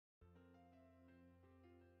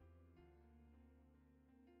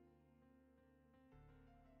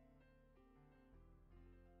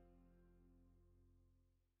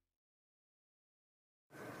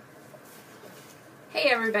Hey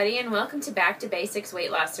everybody, and welcome to Back to Basics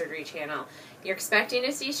Weight Loss Surgery channel. You're expecting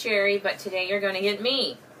to see Sherry, but today you're going to get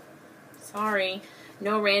me. Sorry,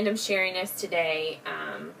 no random Sherryness today,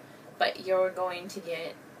 but you're going to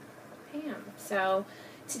get Pam. So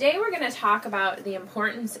today we're going to talk about the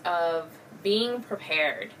importance of being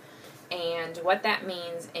prepared and what that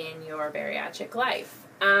means in your bariatric life.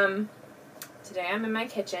 Today I'm in my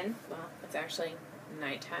kitchen. Well, it's actually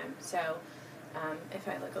nighttime, so if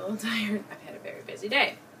I look a little tired, I've had a very busy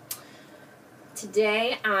day.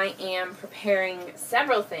 Today I am preparing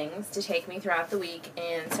several things to take me throughout the week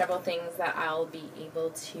and several things that I'll be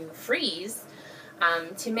able to freeze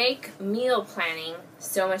to make meal planning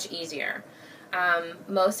so much easier.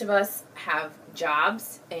 Most of us have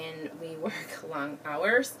jobs and we work long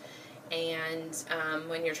hours, and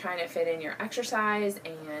when you're trying to fit in your exercise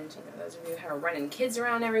and those of you who are running kids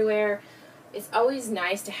around everywhere, it's always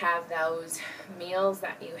nice to have those meals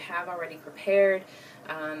that you have already prepared.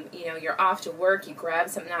 You're off to work, you grab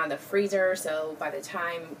something out of the freezer, so by the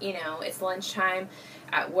time, it's lunchtime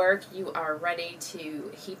at work, you are ready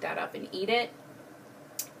to heat that up and eat it.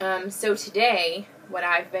 So today, what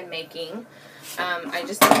I've been making, I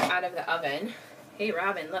just took it out of the oven. Hey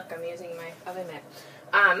Robin, look, I'm using my oven mitt.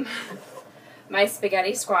 My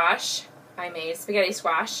spaghetti squash. I made spaghetti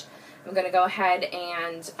squash. I'm going to go ahead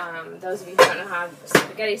and, those of you who don't know how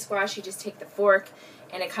spaghetti squash, you just take the fork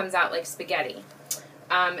and it comes out like spaghetti.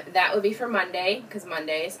 That would be for Monday, because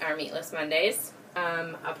Mondays are meatless Mondays.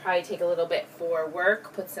 I'll probably take a little bit for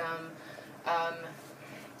work, put some,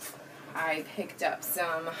 I picked up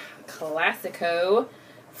some Classico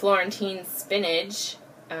Florentine spinach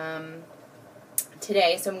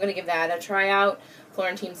today, so I'm going to give that a try out.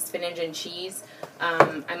 Florentine spinach and cheese.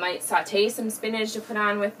 I might saute some spinach to put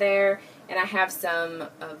on with there, and I have some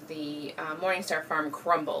of the Morningstar Farm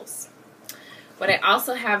crumbles. What I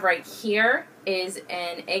also have right here is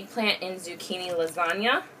an eggplant and zucchini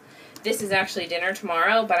lasagna. This is actually dinner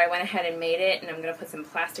tomorrow, but I went ahead and made it, and I'm going to put some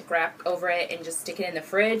plastic wrap over it and just stick it in the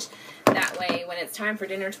fridge. That way, when it's time for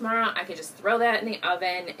dinner tomorrow, I could just throw that in the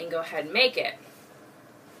oven and go ahead and make it.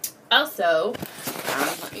 Also,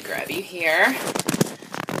 let me grab you here.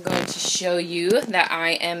 I'm going to show you that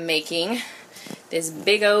I am making this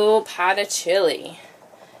big old pot of chili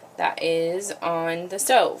that is on the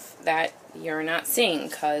stove that you're not seeing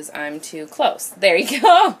because I'm too close. There you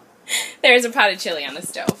go. There's a pot of chili on the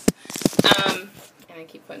stove. And I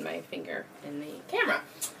keep putting my finger in the camera.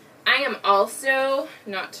 I am also,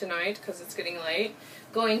 not tonight because it's getting late,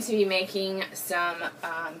 going to be making some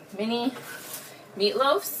mini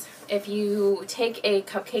meatloafs. If you take a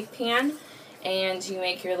cupcake pan and you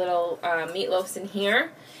make your little meatloafs in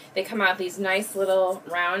here, they come out these nice little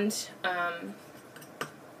round,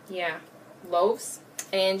 loaves.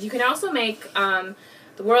 And you can also make The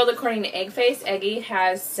World According to Eggface. Eggy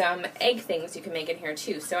has some egg things you can make in here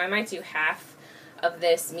too. So I might do half of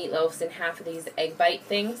this meatloafs and half of these egg bite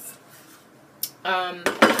things. I'm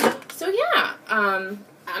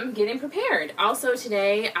getting prepared. Also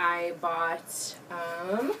today I bought,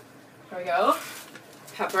 here we go,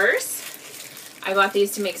 peppers. I bought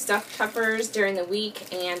these to make stuffed peppers during the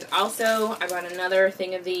week, and also I bought another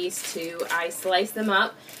thing of these I slice them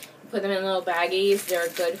up, put them in little baggies. They're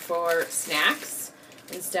good for snacks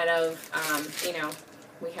instead of,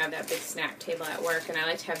 we have that big snack table at work, and I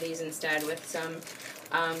like to have these instead with some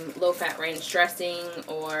low-fat ranch dressing,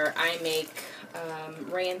 or I make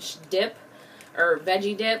ranch dip or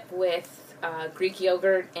veggie dip with Greek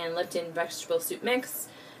yogurt and Lipton vegetable soup mix.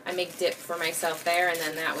 I make dip for myself there, and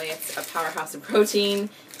then that way it's a powerhouse of protein,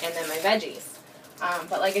 and then my veggies.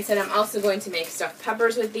 But like I said, I'm also going to make stuffed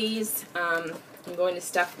peppers with these. I'm going to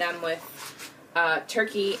stuff them with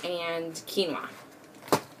turkey and quinoa.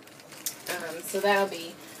 So that'll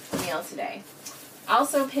be the meal today.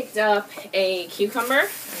 Also picked up a cucumber. I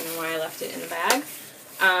don't know why I left it in the bag.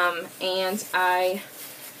 And I'm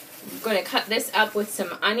going to cut this up with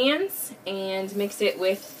some onions and mix it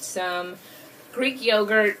with some Greek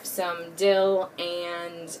yogurt, some dill,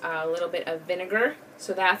 and a little bit of vinegar.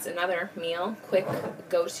 So that's another meal, quick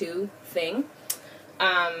go-to thing.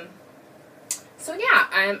 So yeah,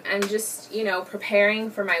 I'm just, preparing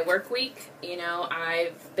for my work week.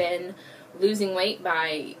 I've been losing weight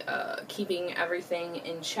by keeping everything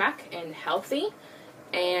in check and healthy,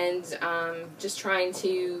 and just trying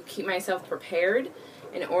to keep myself prepared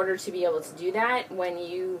in order to be able to do that. When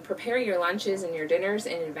you prepare your lunches and your dinners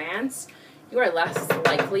in advance, you are less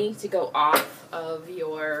likely to go off of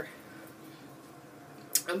your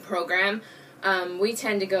program. We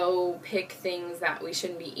tend to go pick things that we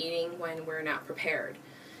shouldn't be eating when we're not prepared.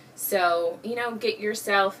 So, you know, get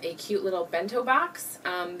yourself a cute little bento box.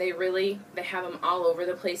 They have them all over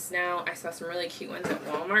the place now. I saw some really cute ones at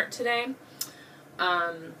Walmart today.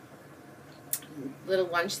 Little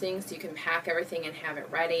lunch things so you can pack everything and have it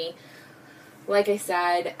ready. Like I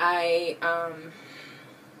said, I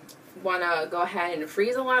want to go ahead and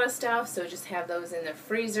freeze a lot of stuff, so just have those in the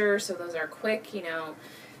freezer so those are quick. You know,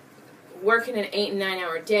 working an 8 and 9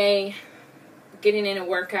 hour day, getting in a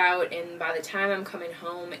workout, and by the time I'm coming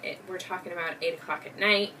home, we're talking about 8 o'clock at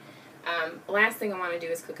night. Last thing I want to do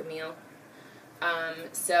is cook a meal.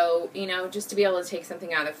 So, you know, just to be able to take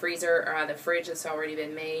something out of the freezer or out of the fridge that's already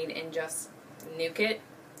been made and just nuke it,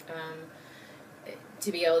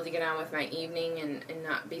 to be able to get on with my evening and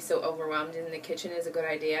not be so overwhelmed in the kitchen is a good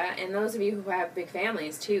idea. And those of you who have big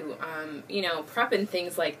families too, you know, prepping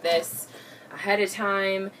things like this ahead of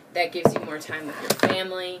time, that gives you more time with your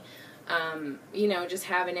family. You know, just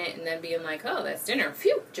having it and then being like, oh, that's dinner.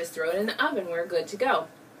 Phew, just throw it in the oven. We're good to go.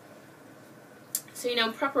 So, you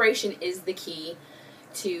know, preparation is the key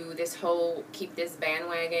to this whole keep this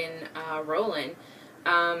bandwagon rolling.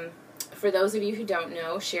 For those of you who don't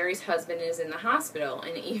know, Sherry's husband is in the hospital.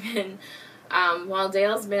 And even while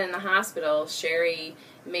Dale's been in the hospital, Sherry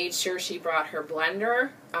made sure she brought her blender,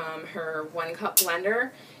 her 1-cup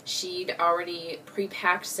blender. She'd already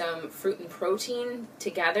pre-packed some fruit and protein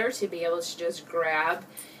together to be able to just grab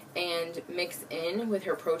and mix in with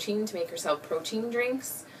her protein to make herself protein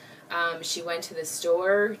drinks. She went to the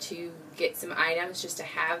store to get some items just to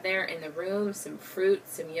have there in the room, some fruit,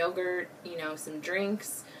 some yogurt, you know, some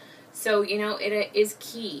drinks. So, you know, it is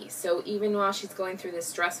key. So even while she's going through this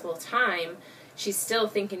stressful time, she's still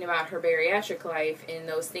thinking about her bariatric life and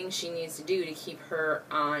those things she needs to do to keep her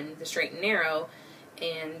on the straight and narrow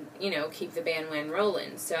and, you know, keep the bandwagon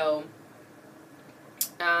rolling. So,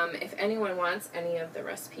 if anyone wants any of the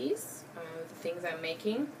recipes, the things I'm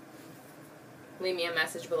making, leave me a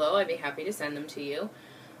message below. I'd be happy to send them to you.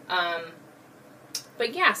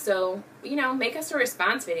 But yeah, so, you know, make us a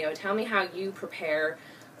response video. Tell me how you prepare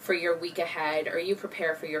for your week ahead, or you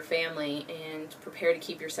prepare for your family and prepare to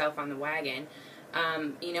keep yourself on the wagon.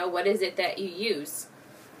 You know, what is it that you use?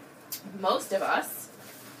 Most of us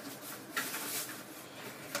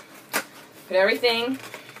put everything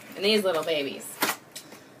in these little babies.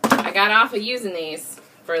 I got off of using these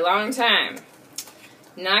for a long time.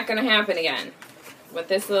 Not gonna happen again. What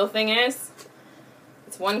this little thing is,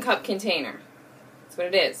 it's 1-cup container. That's what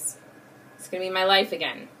it is. It's gonna be my life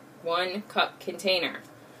again. 1-cup container.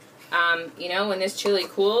 You know, when this chili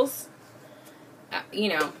cools, you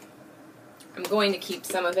know, I'm going to keep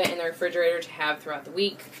some of it in the refrigerator to have throughout the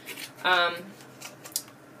week.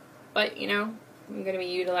 But, you know, I'm going to be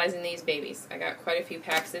utilizing these babies. I got quite a few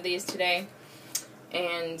packs of these today.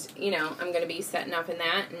 And, you know, I'm going to be setting up in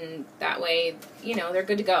that. And that way, you know, they're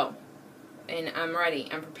good to go. And I'm ready.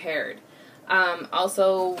 I'm prepared.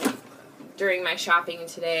 Also, during my shopping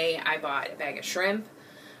today, I bought a bag of shrimp.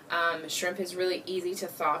 Shrimp is really easy to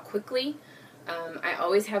thaw quickly. I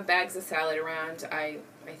always have bags of salad around. I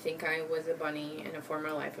think I was a bunny in a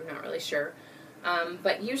former life. I'm not really sure.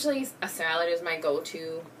 But usually a salad is my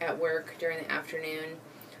go-to at work during the afternoon.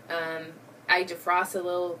 I defrost a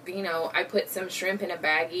little, you know, I put some shrimp in a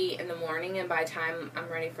baggie in the morning, and by the time I'm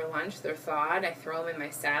ready for lunch, they're thawed. I throw them in my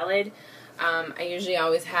salad. I usually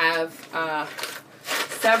always have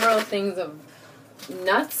several things of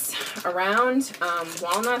nuts around.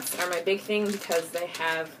 Walnuts are my big thing because they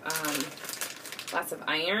have lots of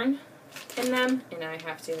iron in them, and I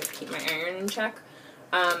have to keep my iron in check.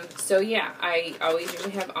 So yeah, I always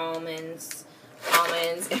usually have almonds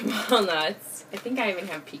and walnuts. I think I even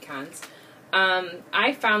have pecans.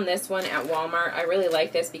 I found this one at Walmart. I really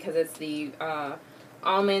like this because it's the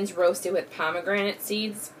almonds roasted with pomegranate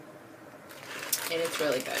seeds, and it's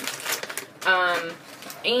really good.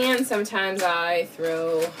 And sometimes I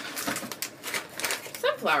throw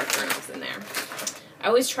sunflower kernels in there. I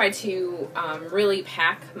always try to really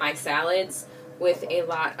pack my salads with a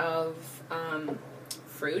lot of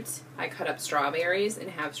fruit. I cut up strawberries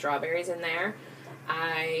and have strawberries in there.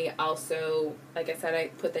 I also, like I said, I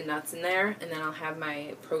put the nuts in there, and then I'll have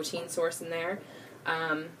my protein source in there.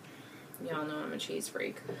 Y'all know I'm a cheese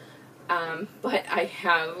freak. But I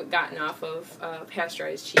have gotten off of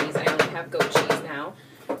pasteurized cheese. I only have goat cheese now.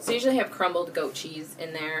 So I usually have crumbled goat cheese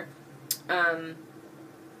in there.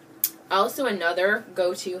 Also, another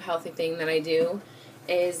go-to healthy thing that I do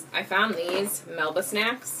is I found these Melba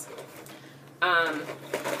snacks.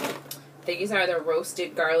 These are the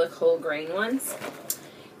roasted garlic whole grain ones.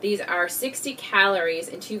 These are 60 calories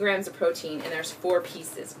and 2 grams of protein, and there's 4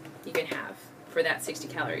 pieces you can have for that 60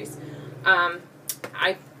 calories.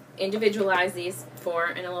 I individualize these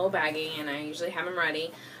 4 in a little baggie, and I usually have them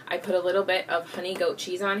ready. I put a little bit of honey goat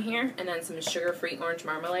cheese on here, and then some sugar-free orange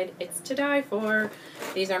marmalade. It's to die for.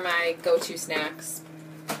 These are my go-to snacks.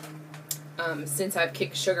 Since I've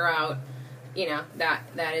kicked sugar out, you know,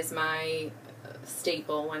 that is my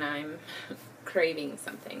staple when I'm craving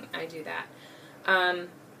something. I do that.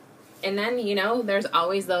 And then, you know, there's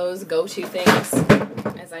always those go-to things,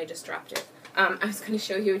 as I just dropped it. I was going to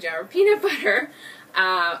show you a jar of peanut butter.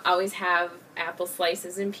 Always have apple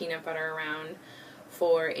slices and peanut butter around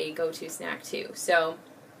for a go-to snack too. So,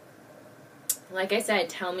 like I said,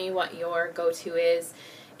 tell me what your go-to is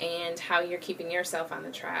and how you're keeping yourself on the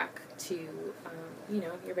track to, you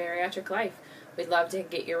know, your bariatric life. We'd love to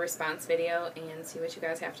get your response video and see what you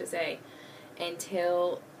guys have to say.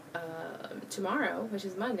 Until tomorrow, which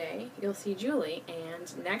is Monday, you'll see Julie,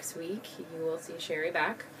 and next week you will see Sherry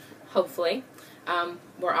back, hopefully.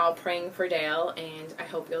 We're all praying for Dale, and I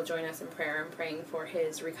hope you'll join us in prayer and praying for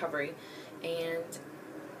his recovery. And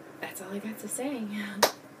that's all I got to say.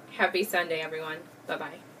 Happy Sunday, everyone.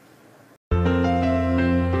 Bye-bye.